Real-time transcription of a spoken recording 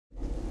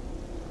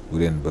We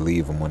didn't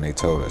believe them when they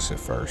told us at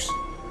first.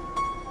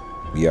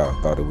 We all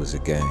thought it was a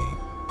game.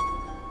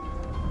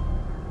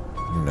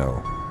 You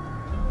know,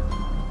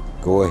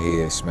 go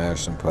ahead,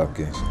 smash some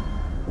pumpkins,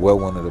 well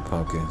one of the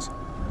pumpkins,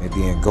 and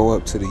then go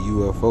up to the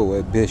UFO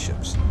at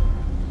Bishop's.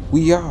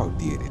 We all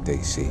did it,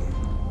 they said.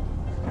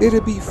 It'll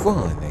be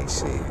fun, they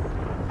said.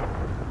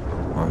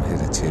 I'm here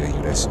to tell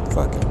you that's some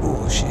fucking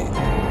bullshit.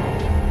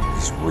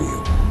 It's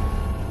real.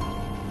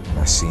 And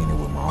I seen it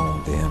with my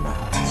own damn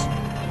eyes.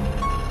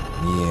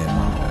 Me and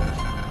my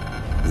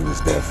homie, we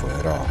was there for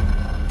it all.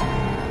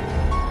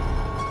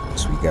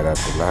 Once we got out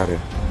the ladder,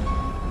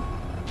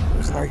 it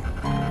was like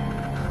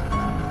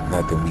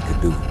nothing we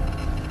could do.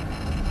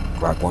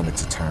 Glock wanted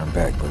to turn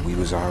back, but we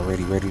was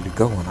already ready to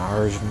go, and I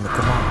urged him to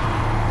come out.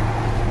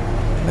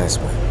 And that's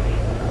when,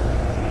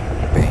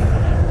 bam,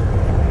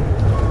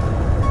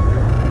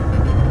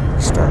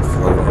 we start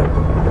floating.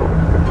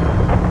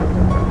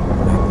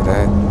 And after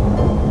that,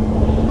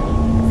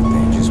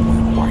 everything just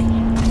went white.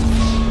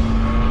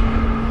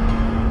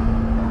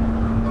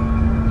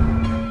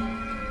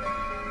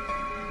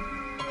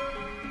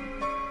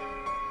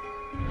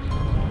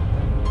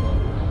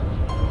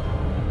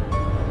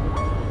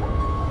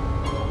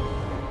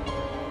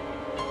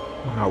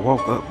 When I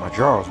woke up, my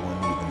drawers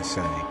weren't even the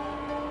same.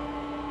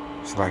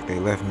 It's like they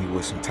left me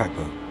with some type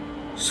of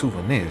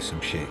souvenir or some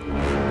shit.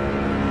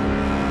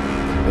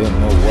 I didn't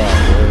know where I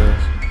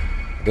was.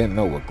 I didn't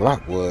know what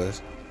Glock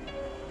was.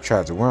 I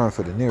tried to run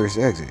for the nearest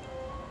exit.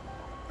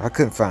 I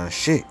couldn't find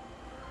shit.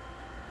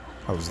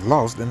 I was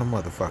lost in a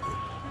motherfucker.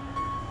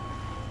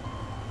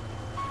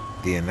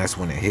 Then that's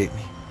when it hit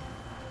me.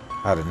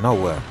 Out of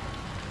nowhere.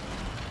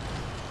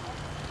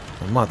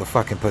 A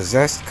motherfucking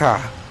possessed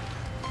car.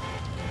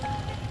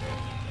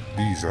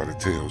 These are the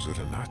tales of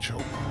the Nacho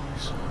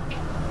boys.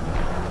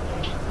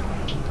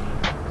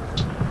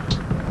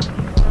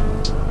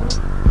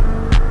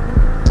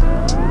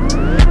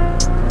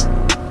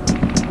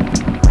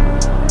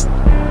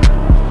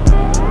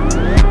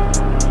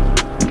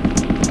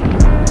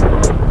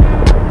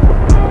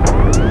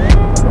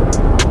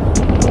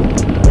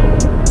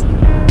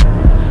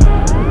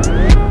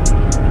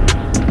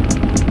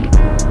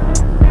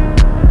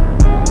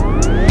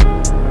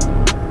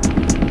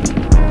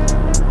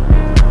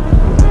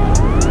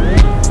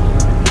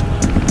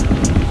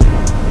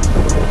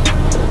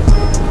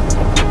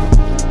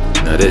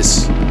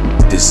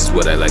 This is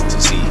what I like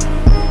to see.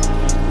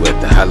 We're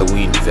at the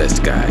Halloween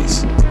Fest,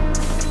 guys.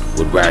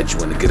 What ride you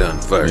want to get on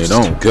first?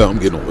 Man, I don't care. I'm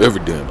getting on every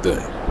damn thing.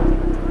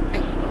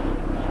 Hey,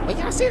 wait,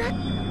 y'all see that?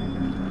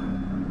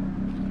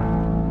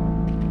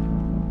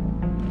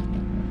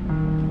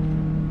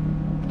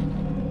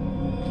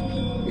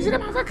 You see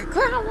that motherfucking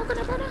clown walking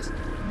up on us?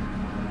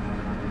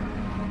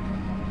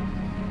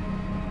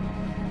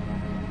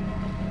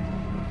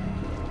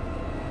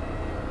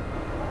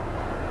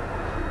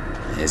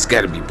 It's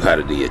gotta be part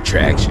of the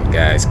attraction,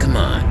 guys. Come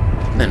on.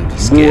 Nothing to be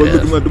scared Boy, of.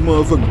 looking like the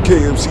motherfucking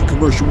KMC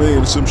commercial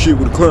man or some shit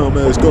with a clown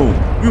mask on.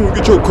 You don't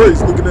get your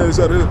crazy looking ass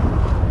out of here.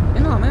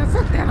 You know, man,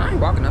 fuck that. I ain't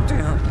walking up to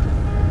him.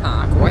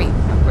 I can wait. I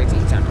can wait till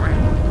he turn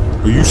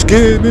around. Are you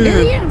scared,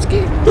 man? Yeah, I'm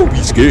scared. Don't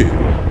be scared.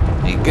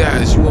 Hey,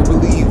 guys, you won't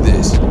believe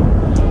this.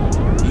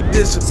 He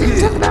disappeared.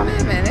 See, talk about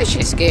man, that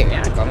shit's scary.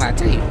 I ain't gonna lie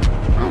to you.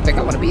 I don't think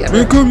I wanna be up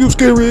Man, there. calm your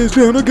scary ass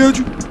down. I got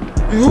you.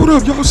 Hey, hold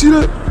up. Y'all see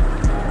that?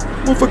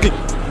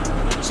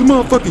 Some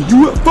motherfucking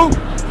UFO.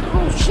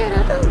 Oh, shit,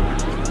 I do.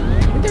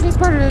 We did this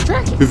part of the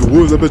attraction. If it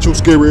was, I bet your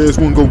scary ass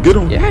wasn't gonna get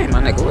on. Yeah,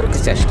 my nigga, where the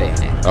cassette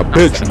stand at? I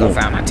bet you go won't.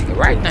 find my ticket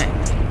right now.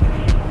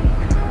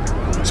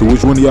 So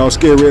which one of y'all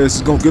scary asses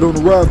is gonna get on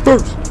the ride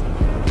first?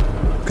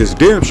 Cause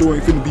damn sure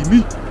ain't finna be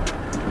me.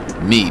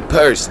 Me,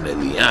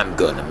 personally, I'm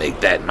gonna make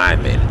that my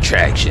main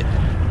attraction.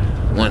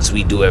 Once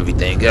we do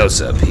everything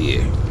else up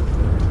here,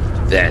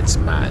 that's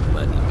my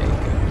money maker.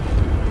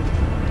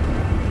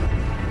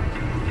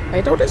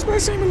 Hey, don't this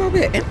place seem a little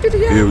bit empty to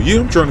you? Hell yeah,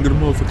 I'm trying to get a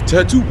motherfucking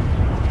tattoo.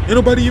 Ain't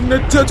nobody even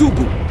at the tattoo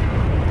booth.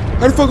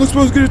 How the fuck am I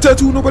supposed to get a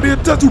tattoo when nobody at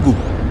the tattoo booth?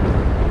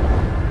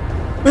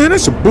 Man,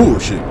 that's some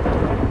bullshit.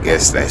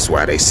 Guess that's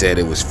why they said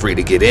it was free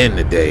to get in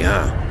today,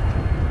 huh?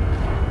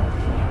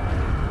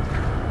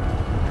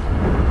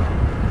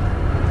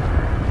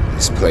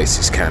 This place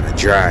is kinda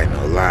dry,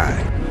 no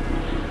lie.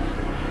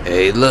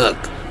 Hey, look.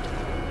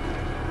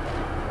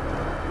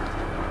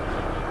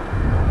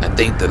 I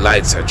think the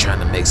lights are trying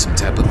to make some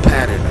type of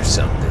pattern or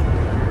something.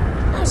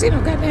 I don't see no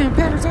goddamn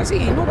patterns. I see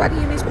ain't nobody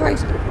in this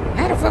place.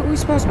 How the fuck we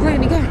supposed to play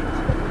in the game?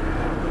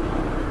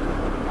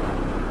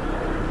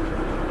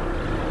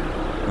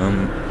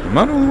 Am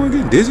I the only one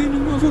getting dizzy in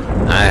this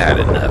motherfucker? I had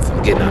enough.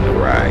 I'm getting on the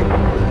ride.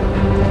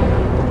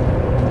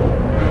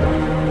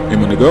 Hey,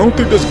 my nigga, I don't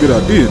think that's a good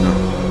idea now.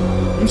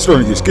 I'm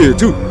starting to get scared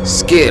too.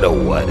 Scared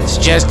of what? It's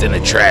just an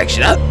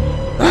attraction.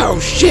 Oh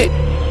shit!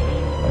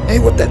 Hey,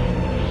 what the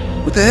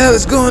hell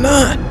is going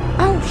on?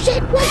 Oh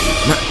shit! Wait!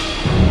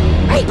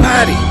 My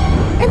body!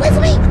 Hey, wait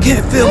for me! I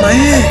can't feel my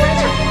hand.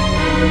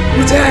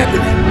 What's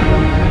happening?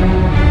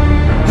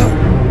 Oh!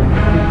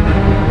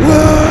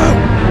 Whoa!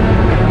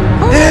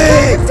 Oh,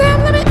 Hey!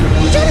 time limit!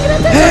 I'm trying to get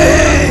up there!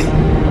 Hey!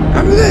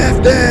 I'm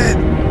left, Dad.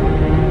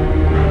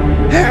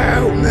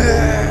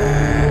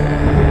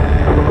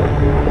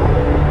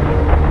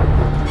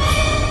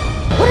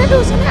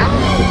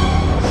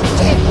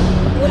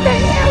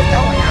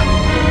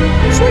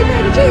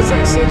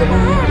 I see through my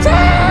arms.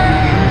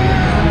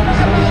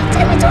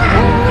 Take me to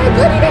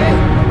put it in.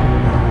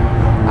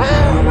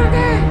 Oh my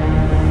God.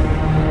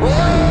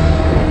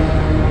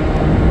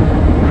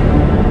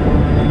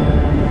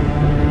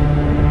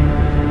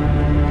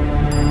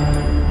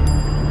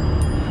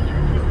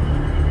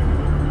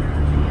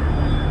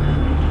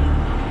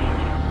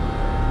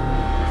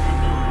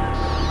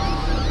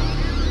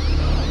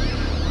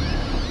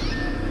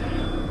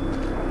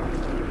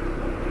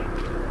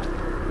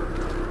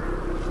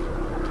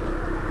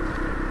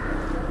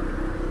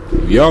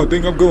 Y'all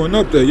think I'm going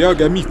up there? Y'all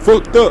got me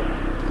fucked up.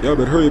 Y'all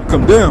better hurry up and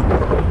come down.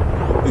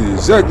 This is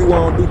exactly why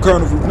I don't do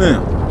carnivals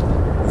now.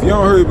 If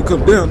y'all don't hurry up and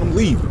come down, I'm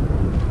leaving.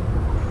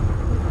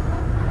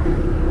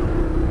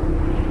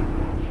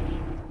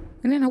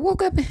 And then I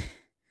woke up and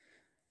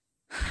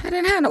I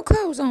didn't have no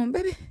clothes on,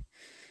 baby.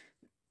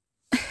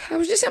 I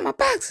was just in my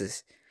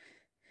boxers.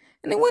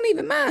 And they weren't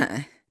even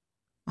mine.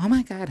 Oh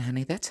my God,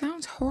 honey, that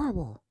sounds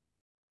horrible.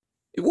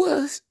 It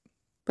was.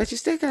 But you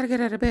still gotta get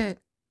out of bed.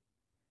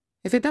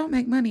 If it don't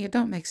make money, it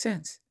don't make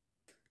sense.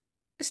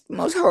 It's the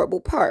most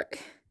horrible part.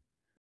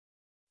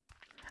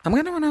 I'm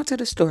gonna run out to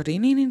the store. Do you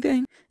need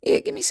anything? Yeah,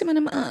 give me some of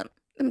them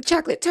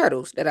chocolate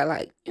turtles that I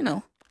like. You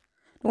know,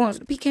 the ones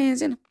with the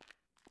pecans in them.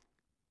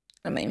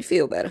 That made me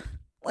feel better.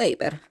 Way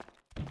better.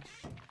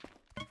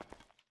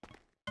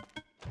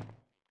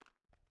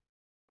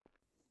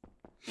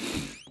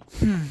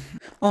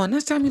 Oh, and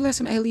next time you let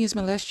some aliens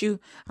molest you,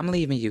 I'm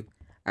leaving you.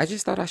 I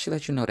just thought I should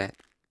let you know that.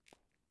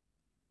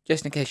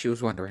 Just in case you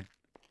was wondering.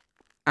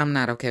 I'm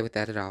not okay with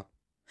that at all.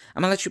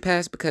 I'm gonna let you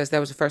pass because that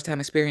was a first-time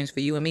experience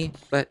for you and me,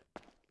 but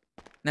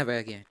never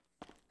again.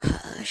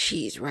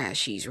 She's right.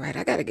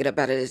 I gotta get up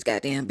out of this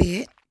goddamn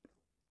bed.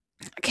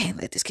 I can't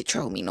let this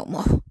control me no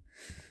more.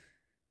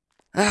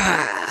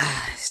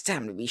 It's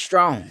time to be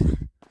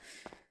strong.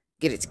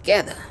 Get it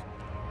together.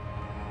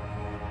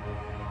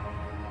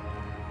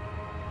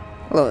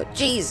 Lord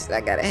Jesus,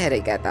 I got a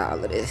headache after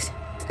all of this.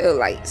 Feel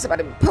like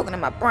somebody been poking at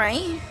my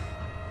brain,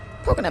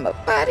 poking at my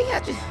body.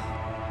 I just...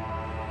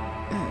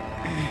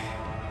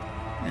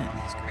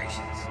 Goodness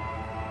gracious.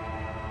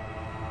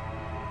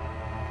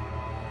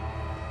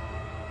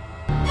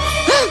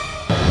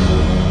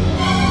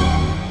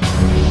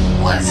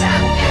 What's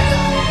up, nigga?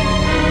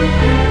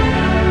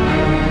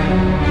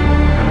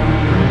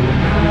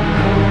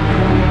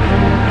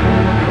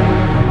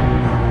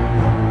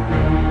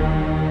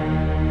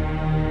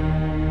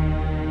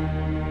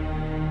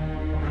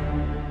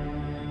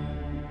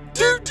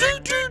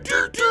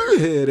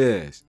 Head ass.